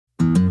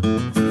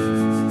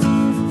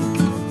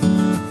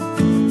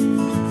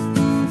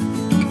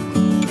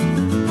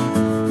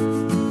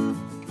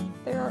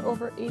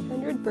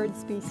bird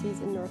species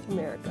in North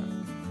America,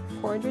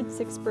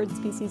 406 bird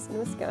species in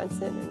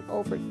Wisconsin, and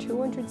over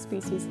 200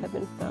 species have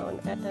been found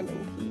at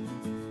M&P.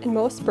 In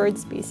most bird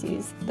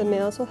species, the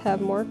males will have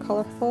more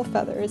colorful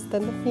feathers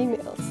than the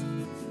females.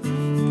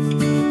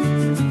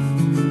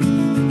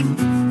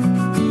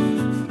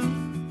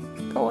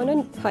 Go on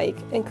a hike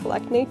and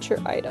collect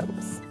nature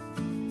items.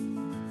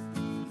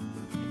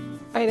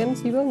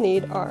 Items you will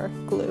need are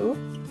glue,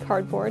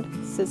 cardboard,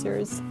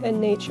 scissors, and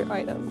nature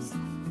items.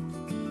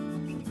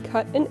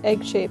 Cut an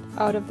egg shape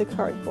out of the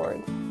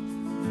cardboard.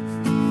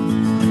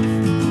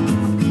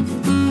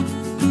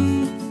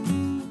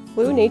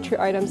 Glue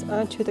nature items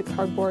onto the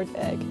cardboard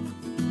egg.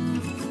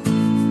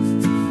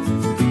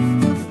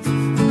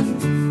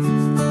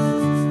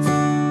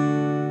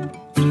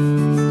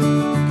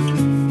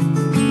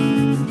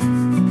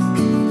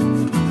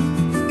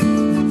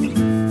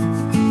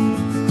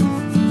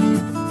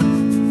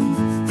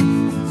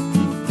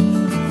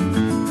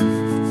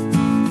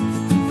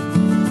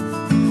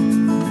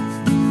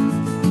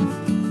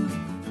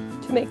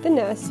 To make the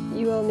nest,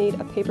 you will need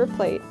a paper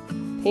plate,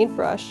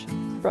 paintbrush,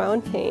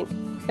 brown paint,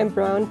 and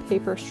brown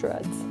paper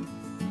shreds.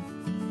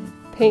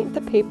 Paint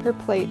the paper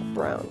plate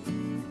brown.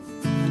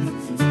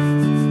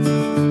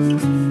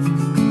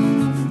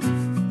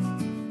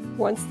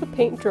 Once the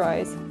paint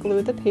dries,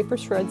 glue the paper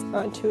shreds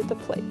onto the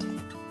plate.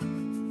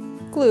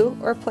 Glue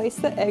or place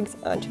the eggs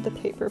onto the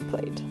paper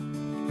plate.